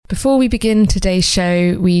Before we begin today's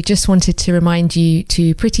show, we just wanted to remind you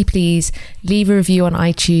to pretty please leave a review on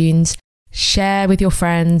iTunes, share with your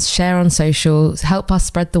friends, share on socials, help us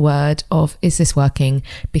spread the word of Is This Working?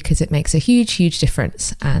 Because it makes a huge, huge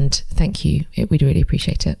difference. And thank you. We'd really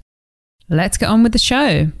appreciate it. Let's get on with the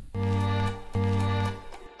show.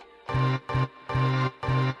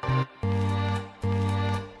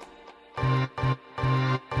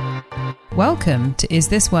 Welcome to Is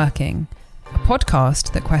This Working? A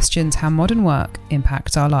podcast that questions how modern work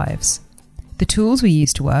impacts our lives. The tools we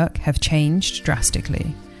use to work have changed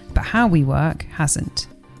drastically, but how we work hasn't.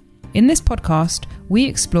 In this podcast, we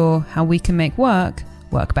explore how we can make work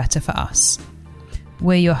better for us.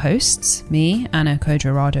 We're your hosts, me, Anna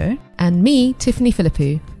Kodrarado. And me, Tiffany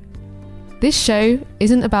Philippou. This show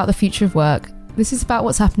isn't about the future of work. This is about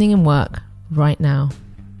what's happening in work right now.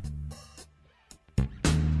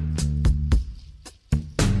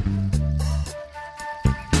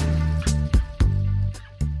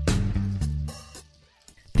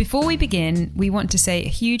 Before we begin, we want to say a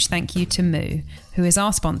huge thank you to Moo, who is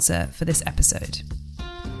our sponsor for this episode.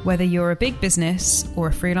 Whether you're a big business or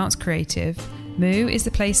a freelance creative, Moo is the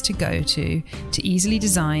place to go to easily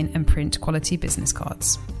design and print quality business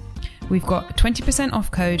cards. We've got a 20% off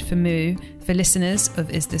code for Moo for listeners of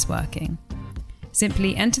Is This Working?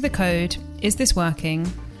 Simply enter the code Is This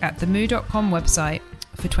Working at the moo.com website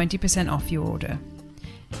for 20% off your order.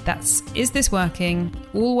 That's Is This Working,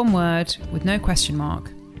 all one word with no question mark.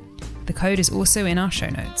 The code is also in our show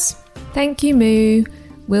notes. Thank you, Moo.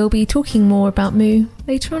 We'll be talking more about Moo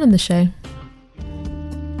later on in the show.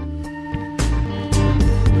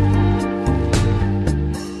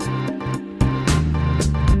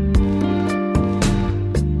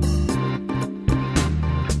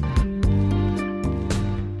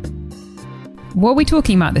 What are we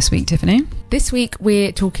talking about this week, Tiffany? This week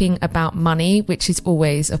we're talking about money, which is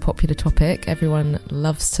always a popular topic. Everyone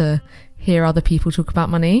loves to hear other people talk about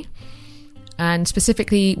money. And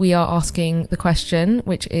specifically, we are asking the question,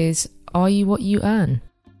 which is, are you what you earn?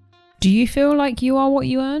 Do you feel like you are what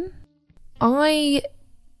you earn? I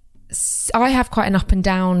have quite an up and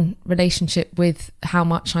down relationship with how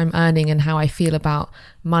much I'm earning and how I feel about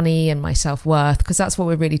money and my self-worth, because that's what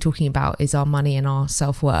we're really talking about, is our money and our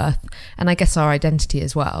self-worth, and I guess our identity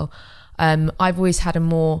as well. I've always had a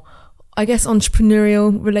more, I guess,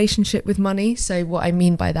 entrepreneurial relationship with money. So what I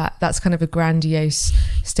mean by that, that's kind of a grandiose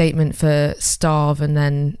statement for starve, and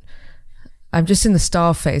then I'm just in the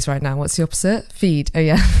starve phase right now. What's the opposite? Feed. Oh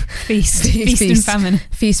yeah. Feast and famine.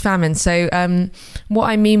 Feast, famine. So what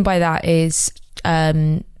I mean by that is,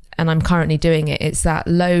 and I'm currently doing it, it's that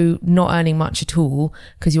low, not earning much at all,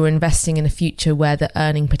 because you're investing in a future where the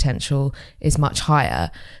earning potential is much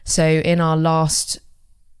higher. So in our last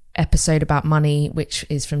episode about money, which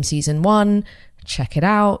is from season 1, check it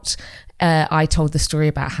out. I told the story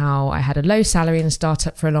about how I had a low salary in a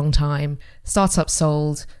startup for a long time. Startup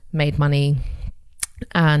sold, made money,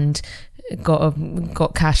 and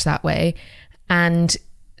got cash that way. And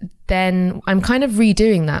then I'm kind of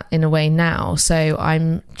redoing that in a way now. So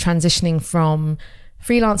I'm transitioning from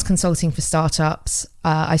freelance consulting for startups.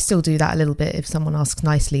 I still do that a little bit if someone asks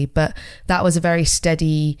nicely, but that was a very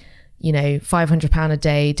steady, £500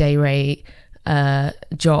 a day rate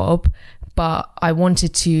job. But I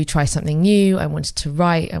wanted to try something new. I wanted to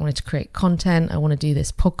write. I wanted to create content. I want to do this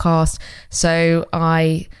podcast. So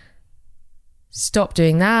I stopped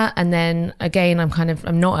doing that. And then again,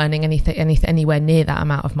 I'm not earning anything anywhere near that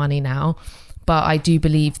amount of money now. But I do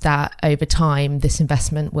believe that over time, this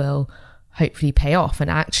investment will hopefully pay off. And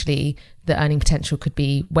actually, the earning potential could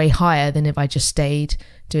be way higher than if I just stayed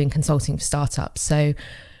doing consulting for startups. So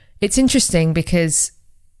it's interesting because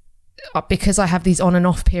I have these on and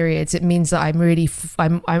off periods. It means that I'm really,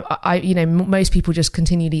 most people just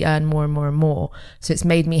continually earn more and more and more. So it's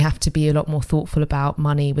made me have to be a lot more thoughtful about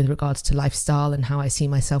money with regards to lifestyle and how I see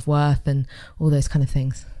my self-worth and all those kind of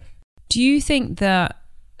things. Do you think that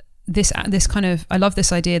this kind of, I love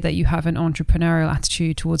this idea that you have an entrepreneurial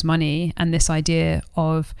attitude towards money, and this idea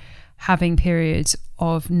of having periods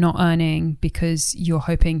of not earning because you're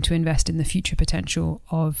hoping to invest in the future potential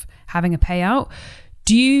of having a payout.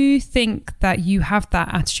 Do you think that you have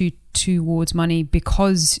that attitude towards money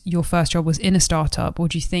because your first job was in a startup, or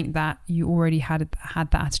do you think that you already had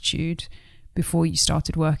that attitude before you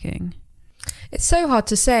started working? It's so hard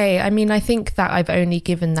to say. I mean, I think that I've only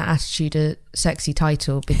given that attitude a sexy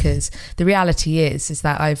title because the reality is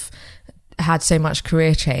that I've had so much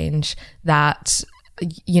career change that,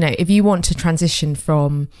 if you want to transition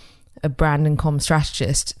from a brand and comm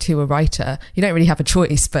strategist to a writer, you don't really have a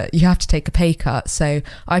choice, but you have to take a pay cut. So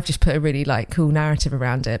I've just put a really cool narrative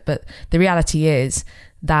around it. But the reality is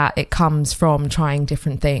that it comes from trying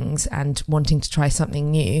different things and wanting to try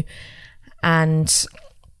something new. And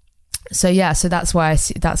so that's why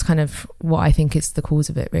that's kind of what I think is the cause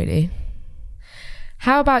of it, really.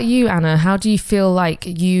 How about you, Anna? How do you feel like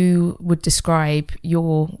you would describe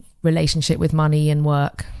your relationship with money and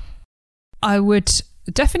work? I would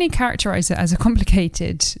definitely characterize it as a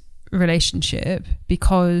complicated relationship,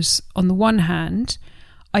 because on the one hand,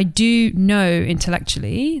 I do know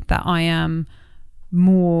intellectually that I am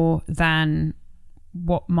more than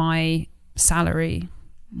what my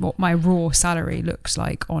raw salary looks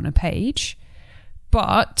like on a page.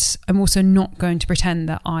 But I'm also not going to pretend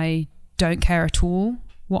that I don't care at all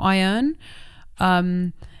what I earn.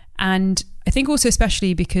 And I think also,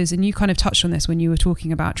 especially because, and you kind of touched on this when you were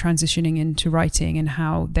talking about transitioning into writing and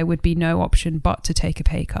how there would be no option but to take a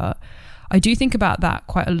pay cut. I do think about that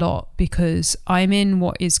quite a lot, because I'm in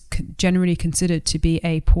what is generally considered to be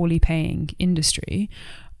a poorly paying industry.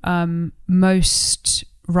 Most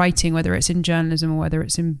writing, whether it's in journalism or whether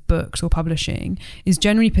it's in books or publishing, is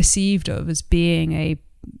generally perceived of as being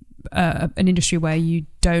an industry where you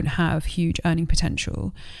don't have huge earning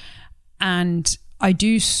potential. And I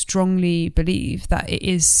do strongly believe that it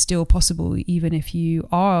is still possible, even if you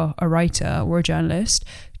are a writer or a journalist,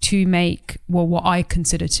 to make, well, what I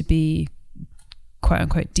consider to be quote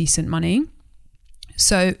unquote decent money.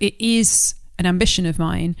 So it is an ambition of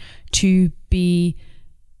mine to be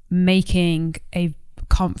making a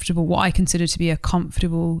comfortable, what I consider to be a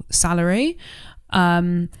comfortable salary.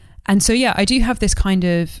 And so, yeah, I do have this kind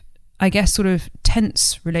of, I guess, sort of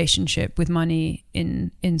tense relationship with money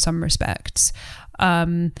in some respects.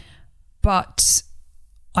 But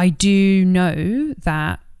I do know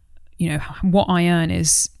that, you know, what I earn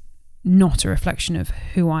is not a reflection of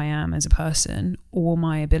who I am as a person or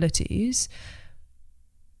my abilities.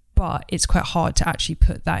 But it's quite hard to actually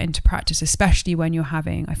put that into practice, especially when you're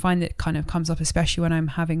having, I find that it kind of comes up, especially when I'm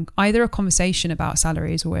having either a conversation about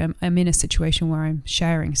salaries, or I'm in a situation where I'm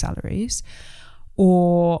sharing salaries,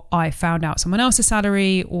 or I found out someone else's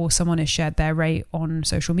salary, or someone has shared their rate on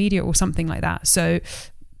social media or something like that. So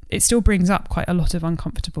it still brings up quite a lot of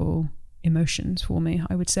uncomfortable emotions for me,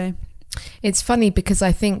 I would say. It's funny because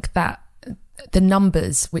I think that the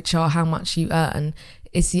numbers, which are how much you earn,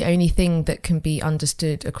 is the only thing that can be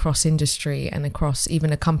understood across industry and across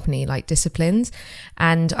even a company like disciplines.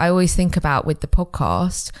 And I always think about, with the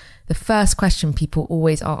podcast, the first question people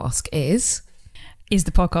always ask is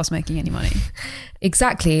the podcast making any money?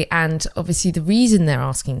 Exactly. And obviously the reason they're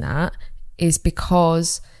asking that is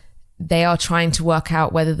because they are trying to work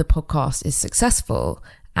out whether the podcast is successful.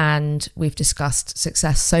 And we've discussed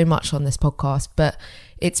success so much on this podcast, but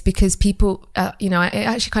it's because people, it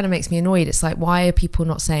actually kind of makes me annoyed. It's like, why are people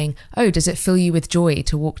not saying, oh, does it fill you with joy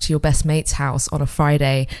to walk to your best mate's house on a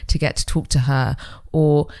Friday to get to talk to her?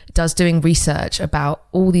 Or does doing research about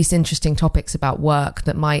all these interesting topics about work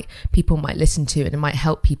that people might listen to and it might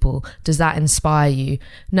help people, does that inspire you?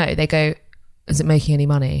 No, they go, is it making any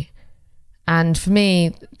money? And for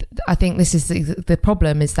me, I think this is the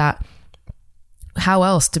problem, is that how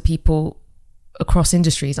else do people across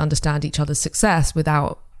industries understand each other's success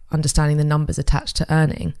without understanding the numbers attached to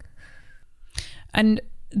earning? And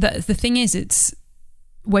the thing is, it's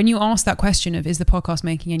when you ask that question of, is the podcast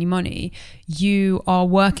making any money, you are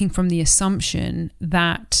working from the assumption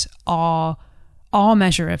that our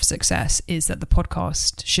measure of success is that the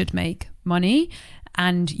podcast should make money.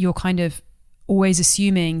 And you're kind of always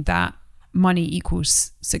assuming that money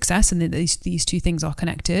equals success and that these two things are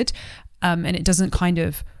connected. And it doesn't kind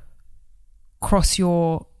of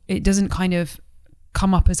it doesn't kind of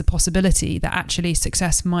come up as a possibility that actually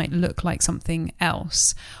success might look like something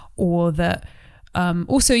else, or that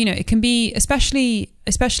also, it can be, especially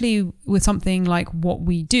with something like what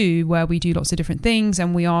we do, where we do lots of different things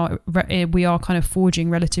and we are kind of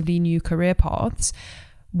forging relatively new career paths,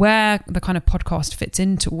 where the kind of podcast fits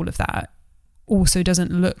into all of that also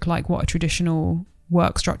doesn't look like what a traditional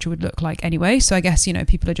work structure would look like anyway. So I guess,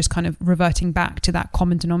 people are just kind of reverting back to that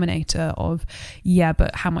common denominator of, yeah,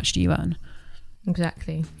 but how much do you earn?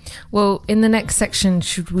 Exactly. Well, in the next section,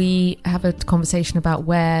 should we have a conversation about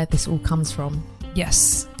where this all comes from?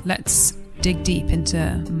 Yes, let's dig deep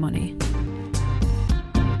into money.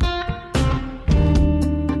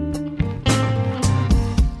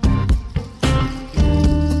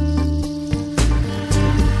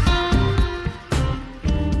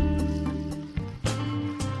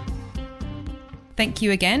 Thank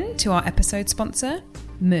you again to our episode sponsor,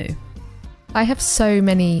 Moo. I have so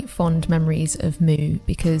many fond memories of Moo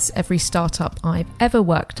because every startup I've ever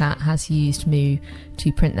worked at has used Moo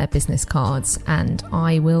to print their business cards, and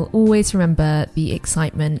I will always remember the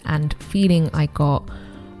excitement and feeling I got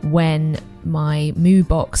when my Moo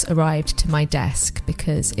box arrived to my desk,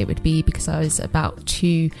 because it would be because I was about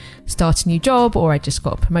to start a new job or I just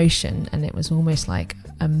got a promotion, and it was almost like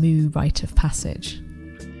a Moo rite of passage.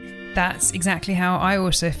 That's exactly how I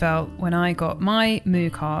also felt when I got my Moo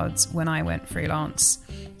cards when I went freelance.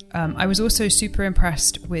 I was also super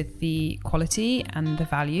impressed with the quality and the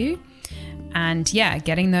value. And yeah,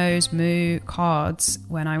 getting those Moo cards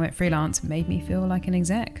when I went freelance made me feel like an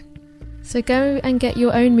exec. So go and get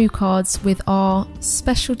your own Moo cards with our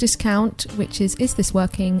special discount, which is This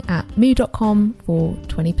Working, at moo.com for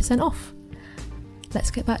 20% off.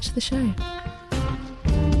 Let's get back to the show.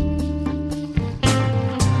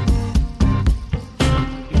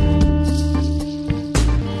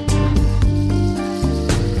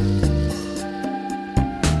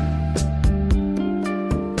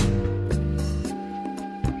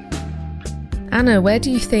 Anna, where do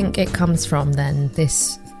you think it comes from then,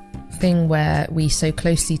 this thing where we so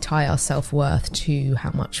closely tie our self-worth to how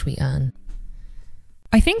much we earn?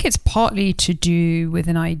 I think it's partly to do with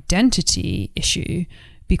an identity issue,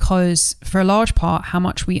 because for a large part, how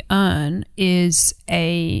much we earn is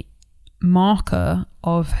a marker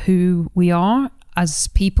of who we are as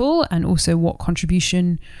people and also what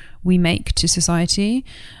contribution we make to society.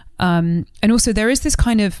 And also there is this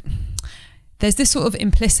there's this sort of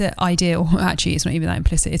implicit idea, or actually it's not even that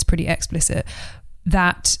implicit, it's pretty explicit,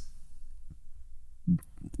 that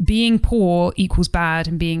being poor equals bad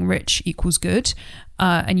and being rich equals good.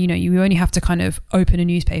 And you only have to kind of open a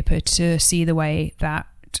newspaper to see the way that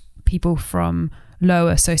people from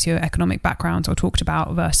lower socioeconomic backgrounds are talked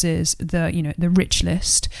about versus the rich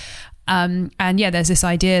list. And yeah, there's this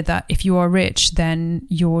idea that if you are rich, then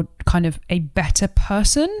you're kind of a better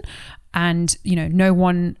person. And no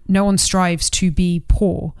one strives to be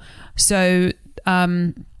poor. So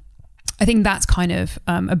I think that's kind of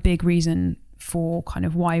a big reason for kind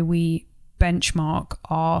of why we benchmark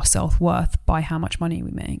our self-worth by how much money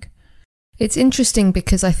we make. It's interesting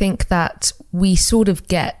because I think that we sort of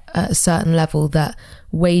get at a certain level that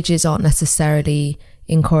wages aren't necessarily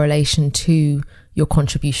in correlation to your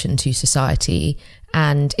contribution to society,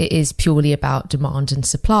 and it is purely about demand and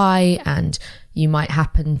supply, and you might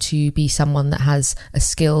happen to be someone that has a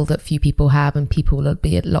skill that few people have and people will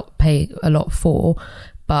pay a lot for,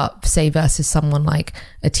 but say versus someone like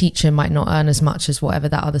a teacher might not earn as much as whatever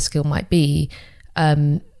that other skill might be.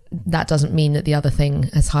 That doesn't mean that the other thing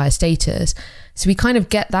has higher status. So we kind of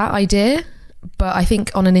get that idea, but I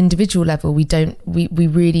think on an individual level we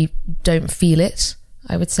really don't feel it,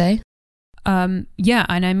 I would say. Yeah,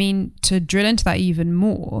 and I mean, to drill into that even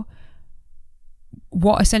more,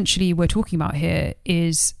 what essentially we're talking about here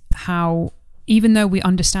is how, even though we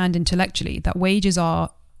understand intellectually that wages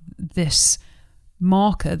are this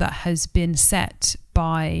marker that has been set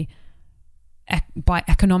by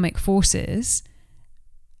economic forces,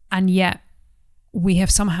 and yet we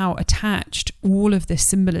have somehow attached all of this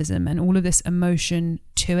symbolism and all of this emotion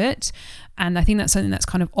to it. And I think that's something that's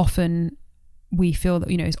kind of often, we feel that,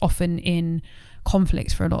 is often in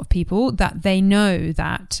conflict for a lot of people, that they know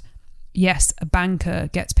that, yes, a banker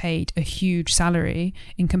gets paid a huge salary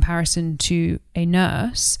in comparison to a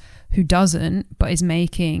nurse who doesn't, but is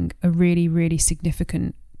making a really, really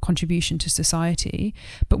significant contribution to society.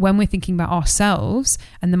 But when we're thinking about ourselves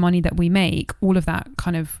and the money that we make, all of that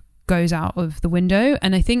kind of goes out of the window.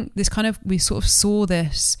 And I think we sort of saw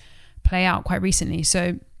this play out quite recently.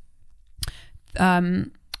 So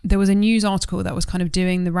there was a news article that was kind of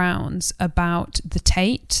doing the rounds about the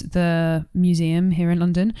Tate, the museum here in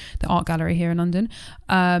London, the art gallery here in London,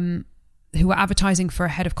 who were advertising for a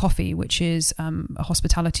head of coffee, which is a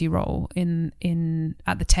hospitality role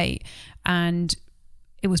at the Tate. And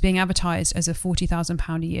it was being advertised as a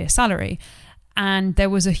 £40,000 a year salary. And there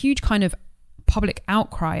was a huge kind of public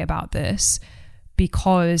outcry about this,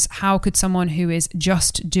 because how could someone who is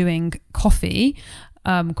just doing coffee,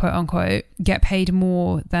 quote unquote, get paid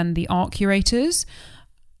more than the art curators?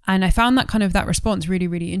 And I found that response really,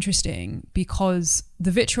 really interesting, because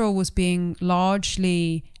the vitriol was being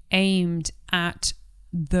largely aimed at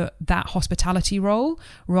that hospitality role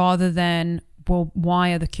rather than, well,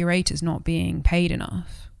 why are the curators not being paid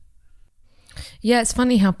enough? Yeah, it's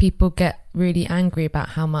funny how people get really angry about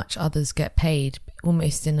how much others get paid,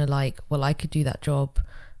 almost in a like, well, I could do that job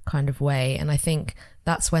kind of way. And I think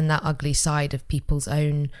that's when that ugly side of people's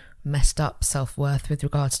own messed up self-worth with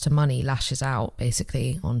regards to money lashes out,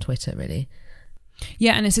 basically, on Twitter, really.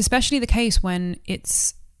 Yeah, and it's especially the case when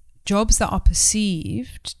it's jobs that are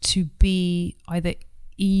perceived to be either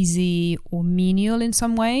easy or menial in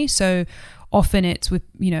some way. So often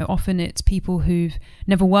it's people who've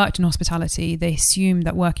never worked in hospitality. They assume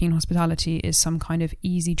that working in hospitality is some kind of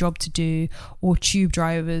easy job to do, or tube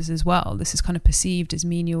drivers as well. This is kind of perceived as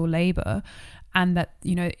menial labor, and that,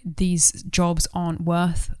 you know, these jobs aren't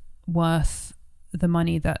worth the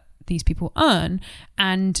money that these people earn.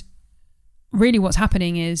 And really what's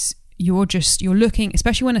happening is you're looking,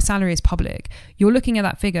 especially when a salary is public, you're looking at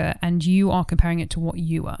that figure and you are comparing it to what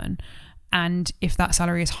you earn. And if that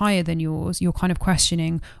salary is higher than yours, you're kind of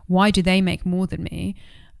questioning, why do they make more than me?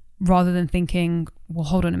 Rather than thinking, well,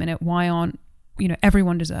 hold on a minute, why aren't, you know,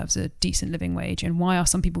 everyone deserves a decent living wage, and why are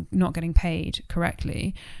some people not getting paid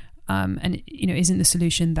correctly? And, you know, isn't the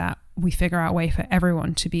solution that we figure out a way for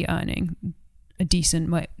everyone to be earning a decent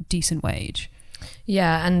wage?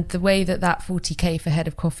 Yeah, and the way that 40k for head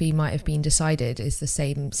of coffee might have been decided is the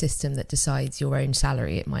same system that decides your own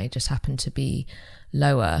salary. It might just happen to be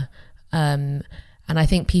lower. And I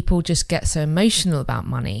think people just get so emotional about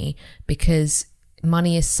money because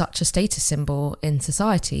money is such a status symbol in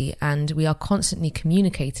society, and we are constantly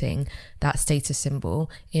communicating that status symbol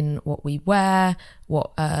in what we wear,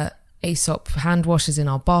 what Aesop hand washes in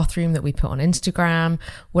our bathroom that we put on Instagram,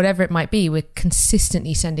 whatever it might be. We're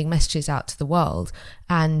consistently sending messages out to the world,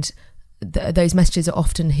 and those messages are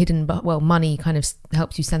often hidden, but money kind of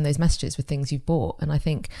helps you send those messages with things you've bought. And I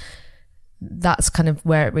think that's kind of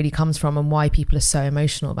where it really comes from, and why people are so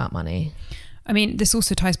emotional about money. I mean, this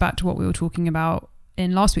also ties back to what we were talking about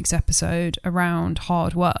in last week's episode around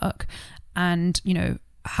hard work, and, you know,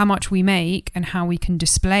 how much we make and how we can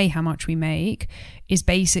display how much we make is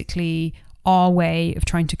basically our way of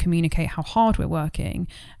trying to communicate how hard we're working.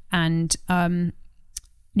 And, you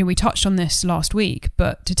know, we touched on this last week,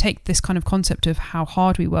 but to take this kind of concept of how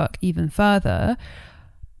hard we work even further,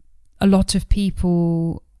 a lot of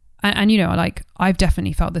people, and you know, like, I've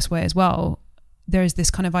definitely felt this way as well. There is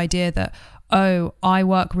this kind of idea that, oh, I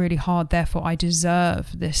work really hard, therefore I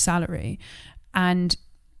deserve this salary. And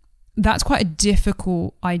that's quite a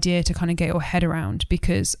difficult idea to kind of get your head around,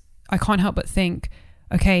 because I can't help but think,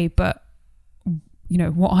 okay, but, you know,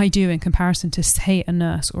 what I do in comparison to, say, a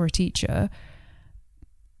nurse or a teacher,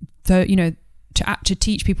 you know, to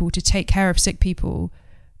teach people to take care of sick people,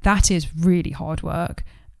 that is really hard work.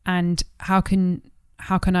 And how can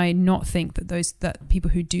I not think that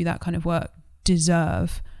people who do that kind of work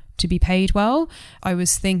deserve to be paid well? I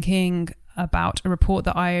was thinking about a report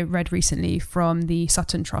that I read recently from the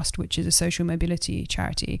Sutton Trust, which is a social mobility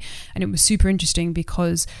charity. And it was super interesting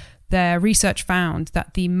because their research found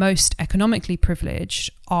that the most economically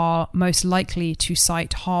privileged are most likely to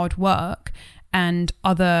cite hard work and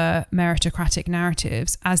other meritocratic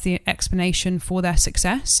narratives as the explanation for their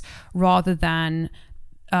success, rather than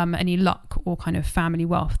any luck or kind of family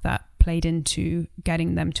wealth that played into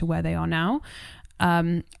getting them to where they are now.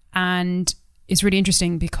 And it's really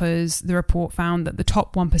interesting because the report found that the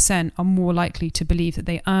top 1% are more likely to believe that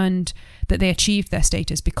they achieved their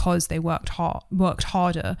status because they worked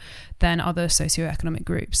harder than other socioeconomic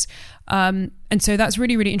groups. And so that's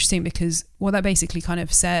really, really interesting, because what that basically kind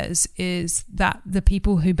of says is that the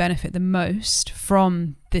people who benefit the most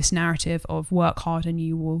from this narrative of work hard and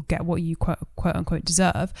you will get what you quote unquote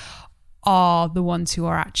deserve are the ones who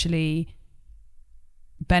are actually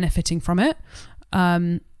benefiting from it.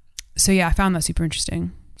 So yeah, I found that super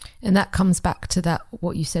interesting. And that comes back to that,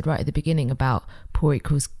 what you said right at the beginning about poor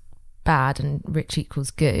equals bad and rich equals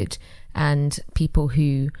good, and people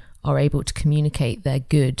who are able to communicate their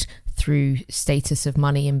good through status of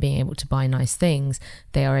money and being able to buy nice things,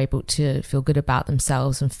 they are able to feel good about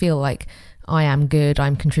themselves and feel like, I am good,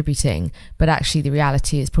 I'm contributing. But actually the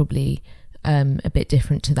reality is probably a bit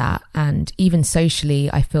different to that. And even socially,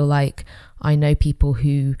 I feel like I know people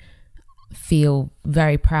who feel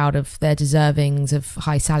very proud of their deservings of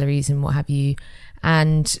high salaries and what have you,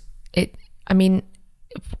 and it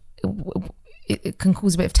can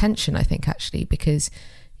cause a bit of tension, I think, actually, because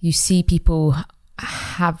you see people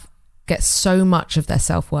get so much of their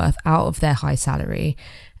self-worth out of their high salary,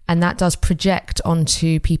 and that does project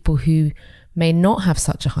onto people who may not have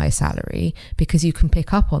such a high salary, because you can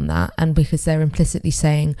pick up on that, and because they're implicitly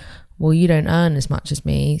saying, well, you don't earn as much as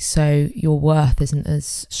me, so your worth isn't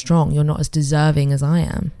as strong. You're not as deserving as I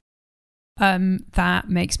am. That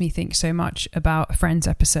makes me think so much about a Friends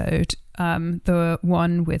episode, the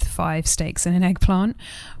one with 5 steaks and an eggplant,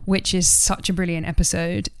 which is such a brilliant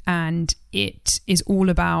episode. And it is all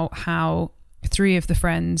about how 3 of the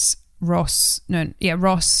friends, Ross,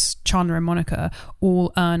 Chandler and Monica,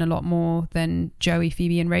 all earn a lot more than Joey,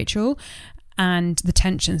 Phoebe and Rachel, and the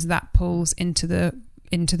tensions that pulls into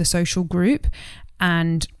the social group.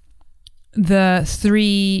 And the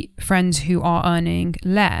 3 friends who are earning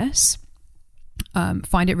less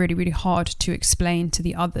find it really, really hard to explain to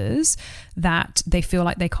the others that they feel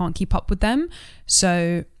like they can't keep up with them.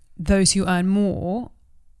 So those who earn more,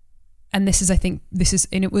 and it's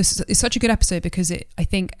such a good episode because I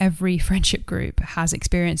think every friendship group has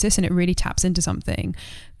experienced this, and it really taps into something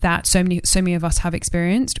that so many of us have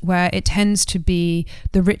experienced, where it tends to be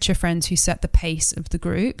the richer friends who set the pace of the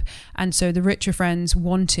group. And so the richer friends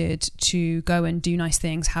wanted to go and do nice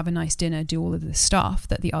things, have a nice dinner, do all of this stuff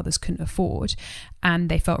that the others couldn't afford. And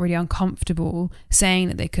they felt really uncomfortable saying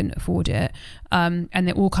that they couldn't afford it. And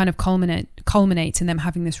it all kind of culminates in them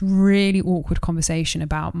having this really awkward conversation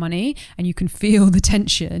about money. And you can feel the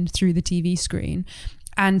tension through the TV screen.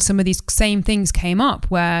 And some of these same things came up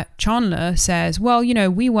where Chandler says, well,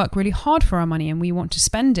 we work really hard for our money and we want to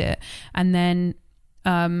spend it. And then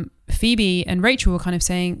Phoebe and Rachel were kind of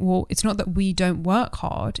saying, well, it's not that we don't work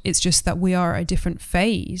hard. It's just that we are at a different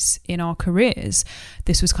phase in our careers.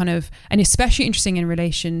 This was kind of, and especially interesting in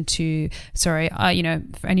relation to, for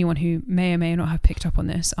anyone who may or may not have picked up on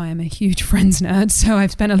this, I am a huge Friends nerd. So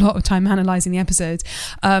I've spent a lot of time analysing the episodes.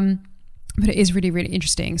 But it is really, really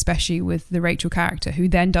interesting, especially with the Rachel character, who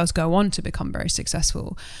then does go on to become very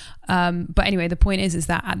successful. But anyway, the point is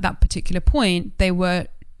that at that particular point, they were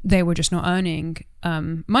just not earning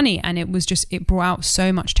money, and it brought out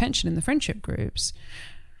so much tension in the friendship groups.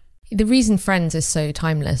 The reason Friends is so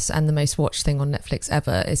timeless and the most watched thing on Netflix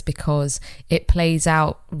ever is because it plays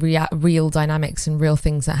out real dynamics and real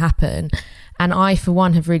things that happen. And I, for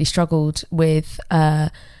one, have really struggled with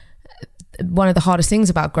one of the hardest things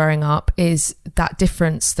about growing up is that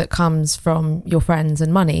difference that comes from your friends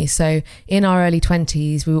and money. So in our early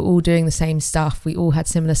 20s, we were all doing the same stuff. We all had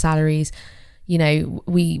similar salaries. We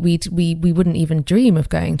wouldn't even dream of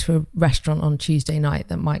going to a restaurant on Tuesday night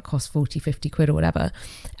that might cost 40, 50 quid or whatever.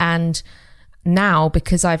 And now,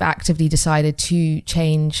 because I've actively decided to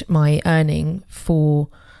change my earning for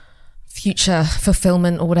future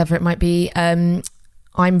fulfillment or whatever it might be,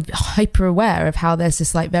 I'm hyper aware of how there's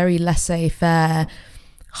this like very laissez-faire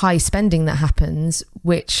high spending that happens,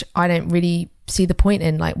 which I don't really see the point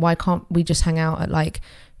in. Like, why can't we just hang out at like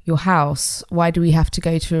your house? Why do we have to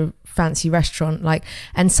go to a fancy restaurant? Like,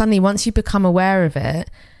 and suddenly once you become aware of it,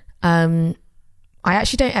 I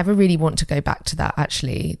actually don't ever really want to go back to that.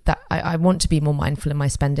 Actually, that I want to be more mindful in my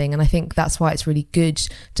spending. And I think that's why it's really good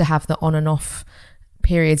to have the on and off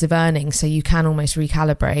periods of earning, so you can almost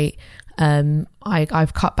recalibrate.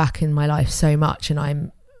 I've cut back in my life so much, and I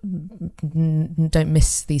don't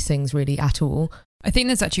miss these things really at all. I think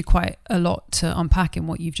there's actually quite a lot to unpack in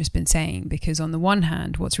what you've just been saying, because on the one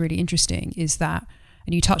hand, what's really interesting is that,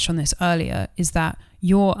 and you touched on this earlier, is that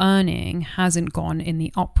your earning hasn't gone in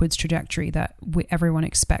the upwards trajectory that everyone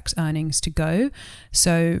expects earnings to go.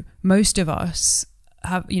 So most of us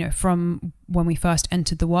have, from when we first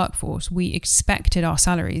entered the workforce, we expected our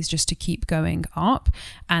salaries just to keep going up,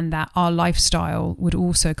 and that our lifestyle would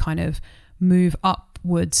also kind of move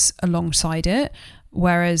upwards alongside it.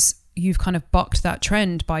 Whereas you've kind of bucked that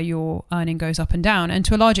trend by your earning goes up and down. And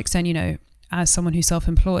to a large extent, as someone who's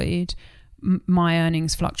self-employed, my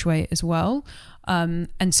earnings fluctuate as well.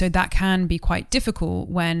 And so that can be quite difficult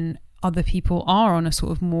when other people are on a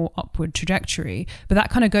sort of more upward trajectory. But that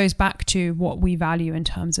kind of goes back to what we value in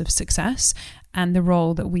terms of success and the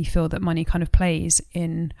role that we feel that money kind of plays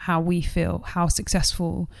in how we feel, how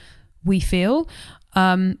successful we feel.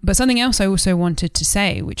 But something else I also wanted to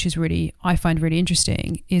say, which is really, I find really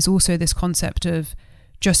interesting, is also this concept of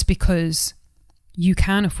just because you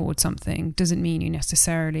can afford something doesn't mean you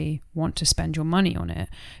necessarily want to spend your money on it.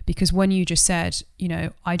 Because when you just said,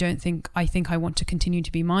 I think I want to continue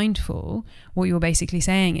to be mindful, what you're basically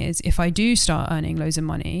saying is, if I do start earning loads of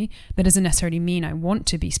money, that doesn't necessarily mean I want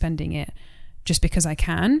to be spending it just because I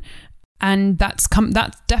can. And that's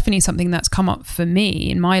definitely something that's come up for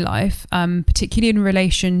me in my life, particularly in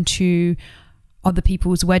relation to other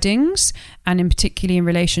people's weddings, and in particularly in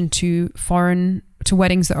relation to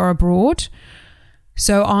weddings that are abroad.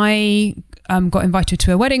 So I got invited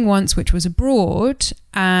to a wedding once, which was abroad,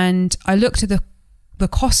 and I looked at the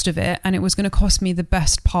cost of it, and it was going to cost me the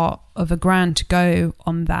best part of $1,000 to go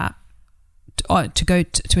on that,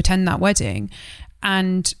 to attend that wedding.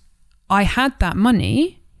 And I had that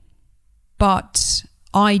money, but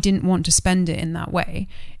I didn't want to spend it in that way.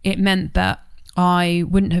 It meant that I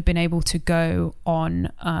wouldn't have been able to go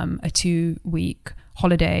on a 2-week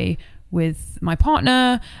holiday with my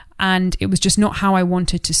partner, and it was just not how I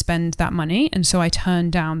wanted to spend that money, and so I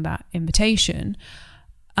turned down that invitation.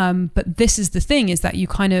 But this is the thing, is that you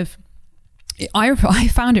kind of, I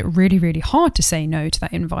found it really, really hard to say no to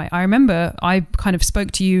that invite. I remember I kind of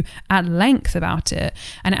spoke to you at length about it,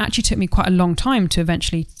 and it actually took me quite a long time to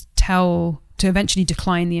eventually tell to eventually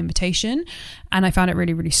decline the invitation. And I found it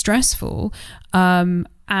really, really stressful. And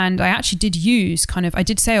I actually did I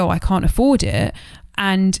did say, I can't afford it.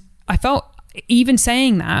 And I felt even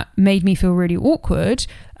saying that made me feel really awkward.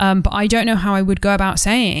 But I don't know how I would go about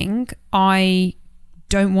saying, I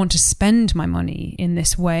don't want to spend my money in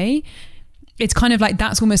this way. It's kind of like,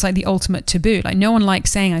 that's almost like the ultimate taboo. Like, no one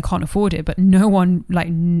likes saying I can't afford it, but no one, like,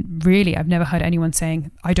 really, I've never heard anyone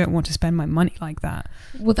saying I don't want to spend my money like that.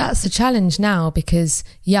 Well, that's the challenge now, because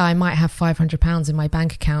I might have £500 in my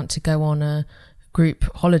bank account to go on a group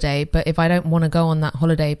holiday, but if I don't want to go on that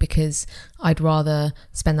holiday because I'd rather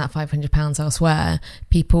spend that £500 elsewhere,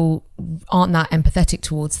 people aren't that empathetic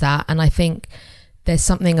towards that. And I think there's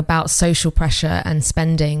something about social pressure and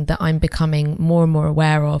spending that I'm becoming more and more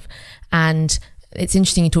aware of. And it's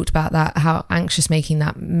interesting you talked about that, how anxious making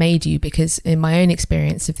that made you, because in my own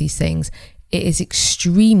experience of these things, it is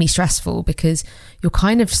extremely stressful, because you're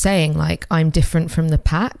kind of saying, like, I'm different from the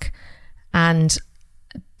pack. And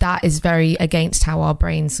that is very against how our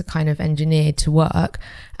brains are kind of engineered to work.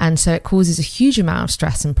 And so it causes a huge amount of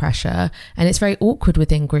stress and pressure. And it's very awkward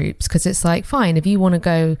within groups, because it's like, fine, if you want to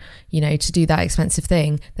go, to do that expensive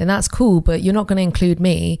thing, then that's cool, but you're not going to include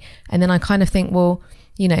me. And then I kind of think, well,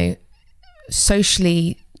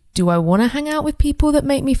 socially, do I want to hang out with people that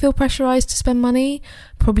make me feel pressurized to spend money?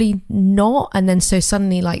 Probably not. And then so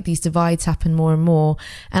suddenly, like, these divides happen more and more.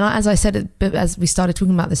 And as I said, as we started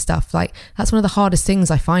talking about this stuff, like, that's one of the hardest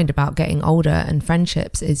things I find about getting older and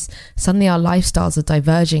friendships, is suddenly our lifestyles are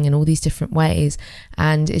diverging in all these different ways.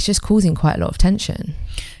 And it's just causing quite a lot of tension.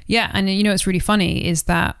 Yeah. And what's really funny is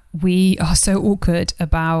that we are so awkward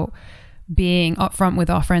about being upfront with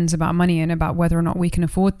our friends about money and about whether or not we can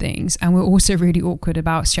afford things. And we're also really awkward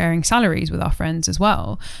about sharing salaries with our friends as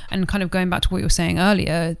well. And kind of going back to what you were saying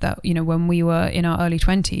earlier, that, when we were in our early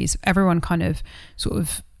 20s, everyone kind of sort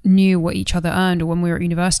of knew what each other earned, or when we were at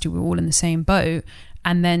university, we were all in the same boat.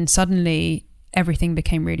 And then suddenly everything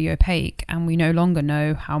became really opaque, and we no longer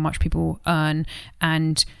know how much people earn.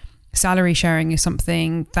 And salary sharing is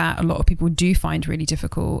something that a lot of people do find really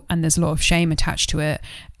difficult, and there's a lot of shame attached to it.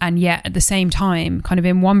 And yet at the same time, kind of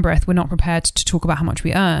in one breath, we're not prepared to talk about how much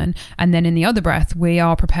we earn, and then in the other breath, we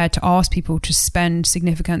are prepared to ask people to spend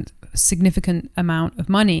significant amount of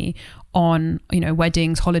money on,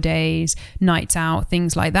 weddings, holidays, nights out,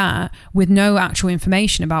 things like that, with no actual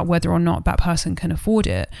information about whether or not that person can afford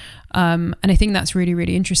it. And I think that's really,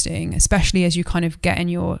 really interesting, especially as you kind of get in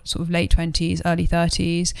your sort of late 20s, early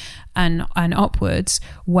 30s and upwards,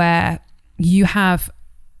 where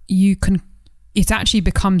it actually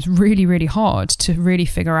becomes really, really hard to really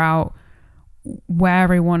figure out where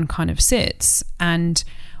everyone kind of sits. And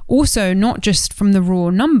also not just from the raw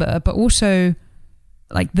number, but also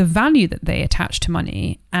like the value that they attach to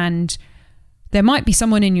money. And there might be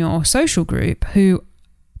someone in your social group who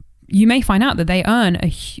you may find out that they earn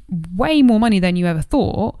way more money than you ever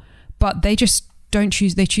thought, but they just they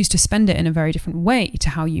choose to spend it in a very different way to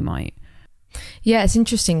how you might. Yeah, it's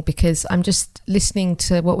interesting, because I'm just listening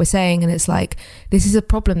to what we're saying, and it's like, this is a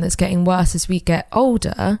problem that's getting worse as we get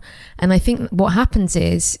older. And I think what happens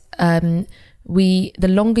is, the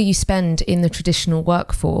longer you spend in the traditional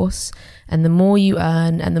workforce, and the more you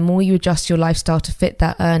earn and the more you adjust your lifestyle to fit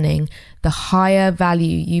that earning, the higher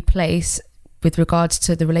value you place with regards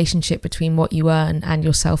to the relationship between what you earn and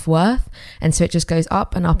your self-worth. And so it just goes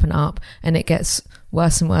up and up and up, and it gets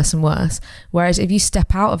worse and worse and worse. Whereas if you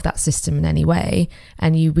step out of that system in any way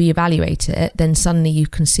and you reevaluate it, then suddenly you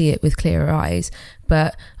can see it with clearer eyes.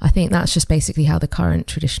 But I think that's just basically how the current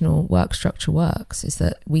traditional work structure works, is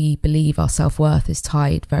that we believe our self-worth is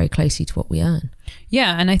tied very closely to what we earn.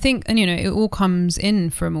 Yeah. And I think, and it all comes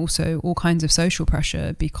in from also all kinds of social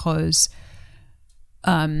pressure, because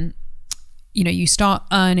you start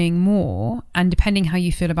earning more, and depending how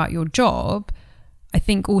you feel about your job, I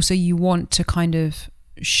think also you want to kind of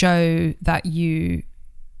show that you,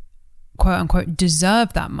 quote unquote,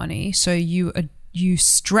 deserve that money. So you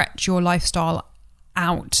stretch your lifestyle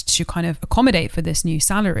out to kind of accommodate for this new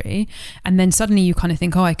salary. And then suddenly you kind of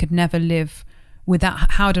think, I could never live with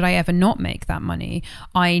that. How did I ever not make that money?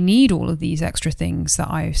 I need all of these extra things that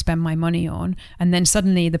I spend my money on. And then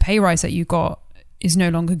suddenly the pay rise that you got is no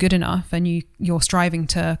longer good enough, and you're striving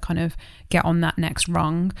to kind of get on that next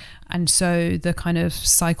rung. And so the kind of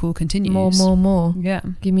cycle continues. More. Yeah.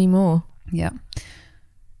 Give me more. Yeah.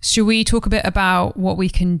 Should we talk a bit about what we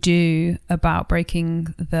can do about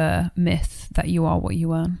breaking the myth that you are what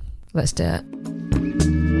you earn? Let's do it.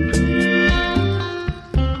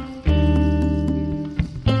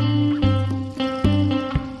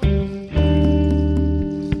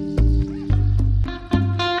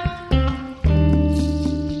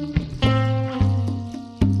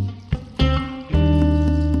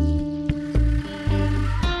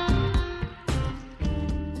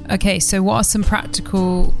 Okay, so what are some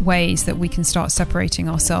practical ways that we can start separating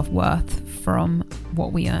our self-worth from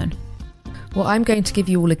what we earn? Well, I'm going to give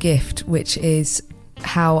you all a gift, which is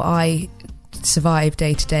how I survive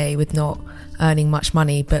day to day with not earning much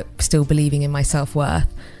money, but still believing in my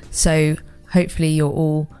self-worth. So hopefully you're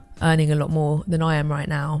all earning a lot more than I am right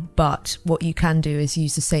now. But what you can do is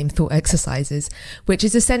use the same thought exercises, which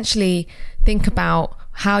is essentially think about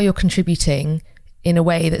how you're contributing in a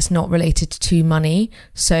way that's not related to money.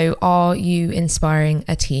 So are you inspiring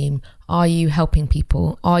a team? Are you helping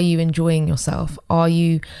people? Are you enjoying yourself? Are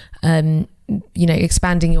you,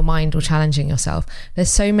 expanding your mind or challenging yourself?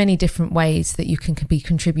 There's so many different ways that you can be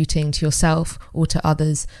contributing to yourself or to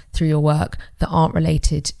others through your work that aren't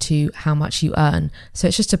related to how much you earn. So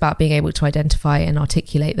it's just about being able to identify and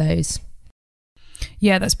articulate those.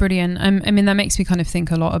 Yeah, that's brilliant. I mean, that makes me kind of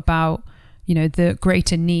think a lot about the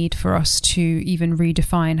greater need for us to even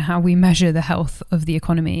redefine how we measure the health of the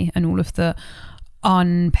economy and all of the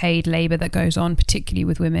unpaid labor that goes on, particularly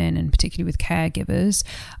with women and particularly with caregivers.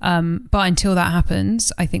 But until that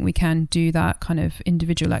happens, I think we can do that kind of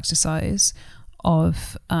individual exercise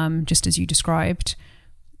of, just as you described,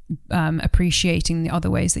 appreciating the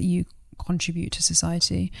other ways that you contribute to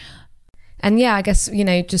society. And yeah, I guess,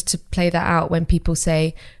 just to play that out, when people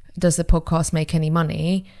say, does the podcast make any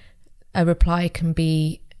money? A reply can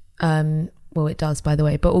be, well, it does, by the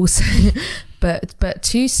way, but also, but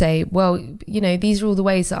to say, well, these are all the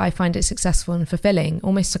ways that I find it successful and fulfilling,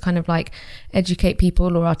 almost to kind of like educate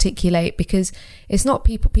people or articulate, because it's not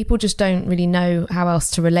people just don't really know how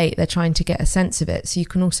else to relate. They're trying to get a sense of it. So you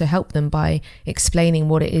can also help them by explaining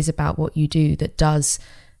what it is about what you do that does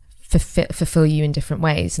fulfill you in different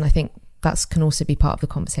ways. And I think that can also be part of the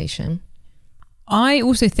conversation. I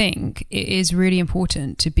also think it is really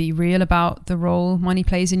important to be real about the role money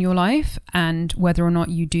plays in your life and whether or not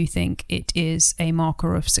you do think it is a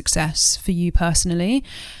marker of success for you personally.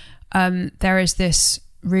 There is this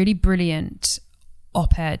really brilliant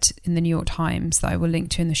op-ed in the New York Times that I will link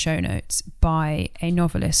to in the show notes by a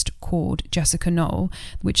novelist called Jessica Knoll,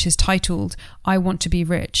 which is titled, "I Want to Be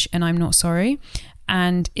Rich and I'm Not Sorry."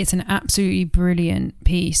 And it's an absolutely brilliant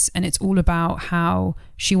piece. And it's all about how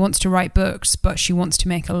she wants to write books, but she wants to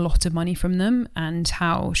make a lot of money from them, and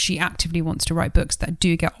how she actively wants to write books that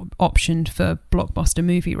do get optioned for blockbuster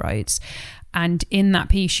movie rights. And in that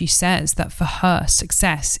piece, she says that for her,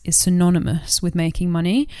 success is synonymous with making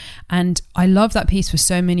money. And I love that piece for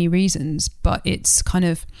so many reasons, but it's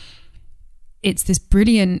this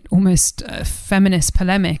brilliant, almost feminist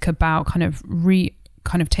polemic about kind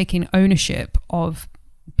of taking ownership of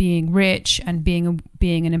being rich and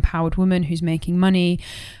being an empowered woman who's making money.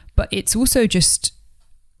 But it's also just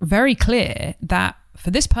very clear that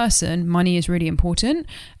for this person, money is really important.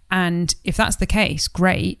 And if that's the case,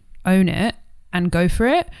 great, own it and go for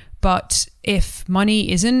it. But if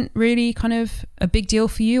money isn't really kind of a big deal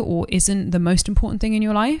for you or isn't the most important thing in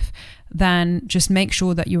your life, then just make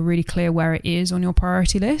sure that you're really clear where it is on your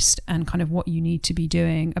priority list and kind of what you need to be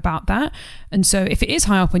doing about that. And so if it is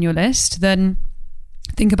high up on your list, then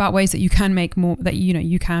think about ways that you can make more, that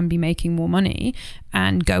you can be making more money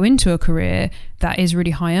and go into a career that is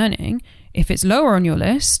really high earning. If it's lower on your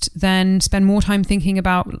list, then spend more time thinking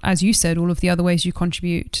about, as you said, all of the other ways you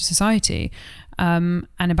contribute to society, and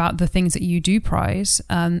about the things that you do prize.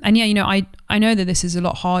 And yeah, I know that this is a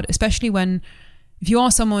lot hard, especially if you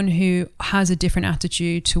are someone who has a different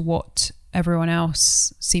attitude to what everyone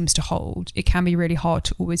else seems to hold, it can be really hard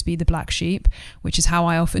to always be the black sheep, which is how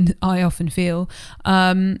I often feel.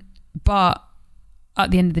 But at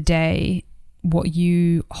the end of the day, what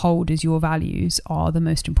you hold as your values are the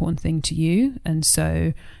most important thing to you. And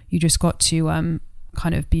so you just got to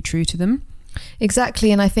kind of be true to them.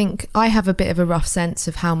 Exactly. And I think I have a bit of a rough sense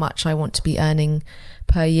of how much I want to be earning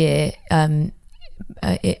per year, for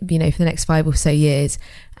the next 5 or so years.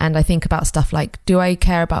 And I think about stuff like, do I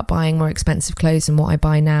care about buying more expensive clothes than what I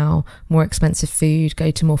buy now, more expensive food,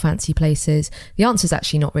 go to more fancy places? The answer is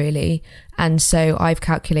actually not really. And so I've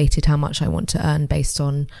calculated how much I want to earn based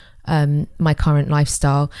on my current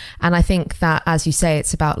lifestyle. And I think that, as you say,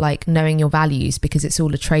 it's about like knowing your values, because it's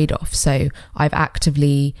all a trade-off. So I've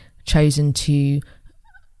actively chosen to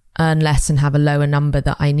earn less and have a lower number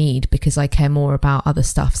that I need because I care more about other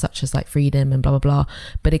stuff such as like freedom and blah, blah, blah.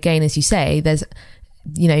 But again, as you say, there's,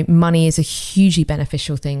 money is a hugely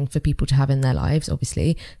beneficial thing for people to have in their lives,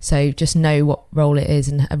 obviously. So just know what role it is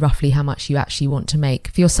and roughly how much you actually want to make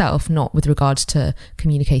for yourself, not with regards to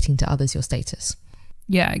communicating to others your status.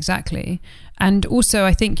 Yeah, exactly. And also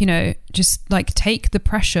I think, just like take the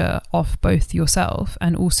pressure off both yourself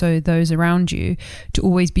and also those around you to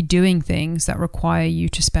always be doing things that require you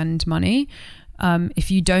to spend money.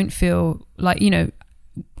 if you don't feel like,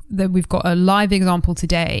 that we've got a live example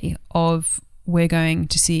today of we're going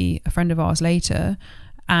to see a friend of ours later,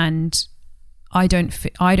 and I don't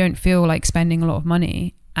feel like spending a lot of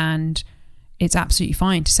money, and it's absolutely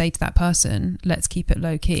fine to say to that person, let's keep it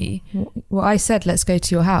low key. Well, I said, let's go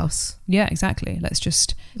to your house. Yeah, exactly. Let's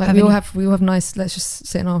just we all have nice, let's just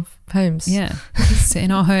sit in our homes. Yeah. Sit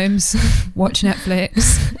in our homes, watch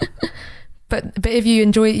Netflix. But if you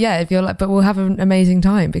enjoy, if you're like, but we'll have an amazing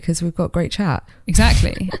time because we've got great chat.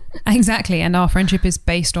 Exactly. And our friendship is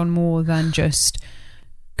based on more than just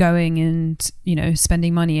going and,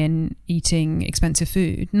 spending money and eating expensive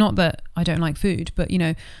food. Not that I don't like food, but,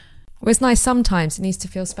 Well, it's nice sometimes. It needs to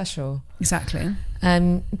feel special. Exactly.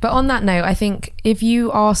 But on that note, I think if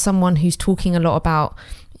you are someone who's talking a lot about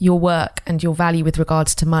your work and your value with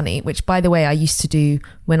regards to money, which, by the way, I used to do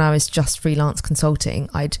when I was just freelance consulting,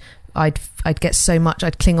 I'd get so much,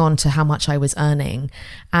 I'd cling on to how much I was earning,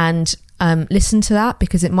 and listen to that,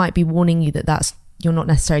 because it might be warning you that you're not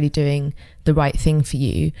necessarily doing the right thing for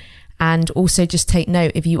you. And also just take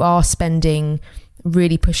note, if you are spending,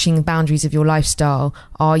 really pushing the boundaries of your lifestyle,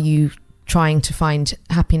 are you trying to find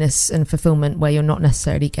happiness and fulfillment where you're not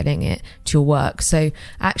necessarily getting it to your work? So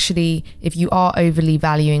actually, if you are overly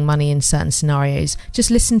valuing money in certain scenarios,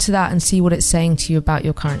 just listen to that and see what it's saying to you about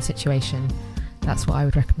your current situation. That's what I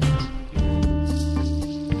would recommend.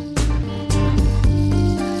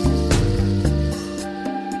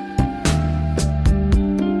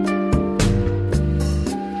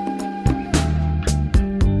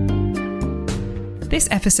 This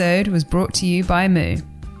episode was brought to you by Moo.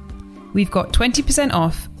 We've got 20%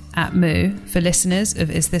 off at Moo for listeners of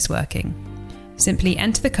Is This Working? Simply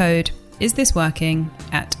enter the code Is This Working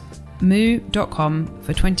at moo.com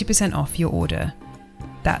for 20% off your order.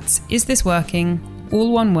 That's Is This Working,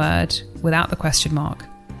 all one word, without the question mark.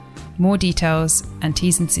 More details and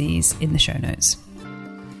T's and C's in the show notes.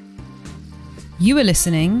 You are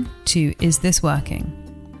listening to Is This Working?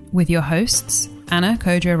 With your hosts, Anna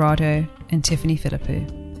Kodro-Rado and Tiffany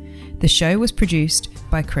Philippou. The show was produced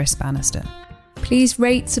by Chris Bannister. Please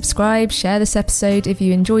rate, subscribe, share this episode if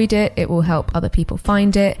you enjoyed it. It will help other people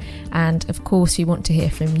find it. And of course, we want to hear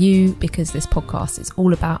from you, because this podcast is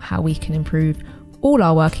all about how we can improve all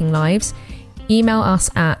our working lives. Email us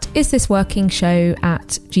at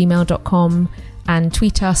isthisworkingshow@gmail.com and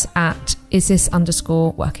tweet us at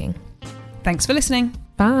istthis_working. Thanks for listening.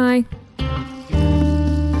 Bye.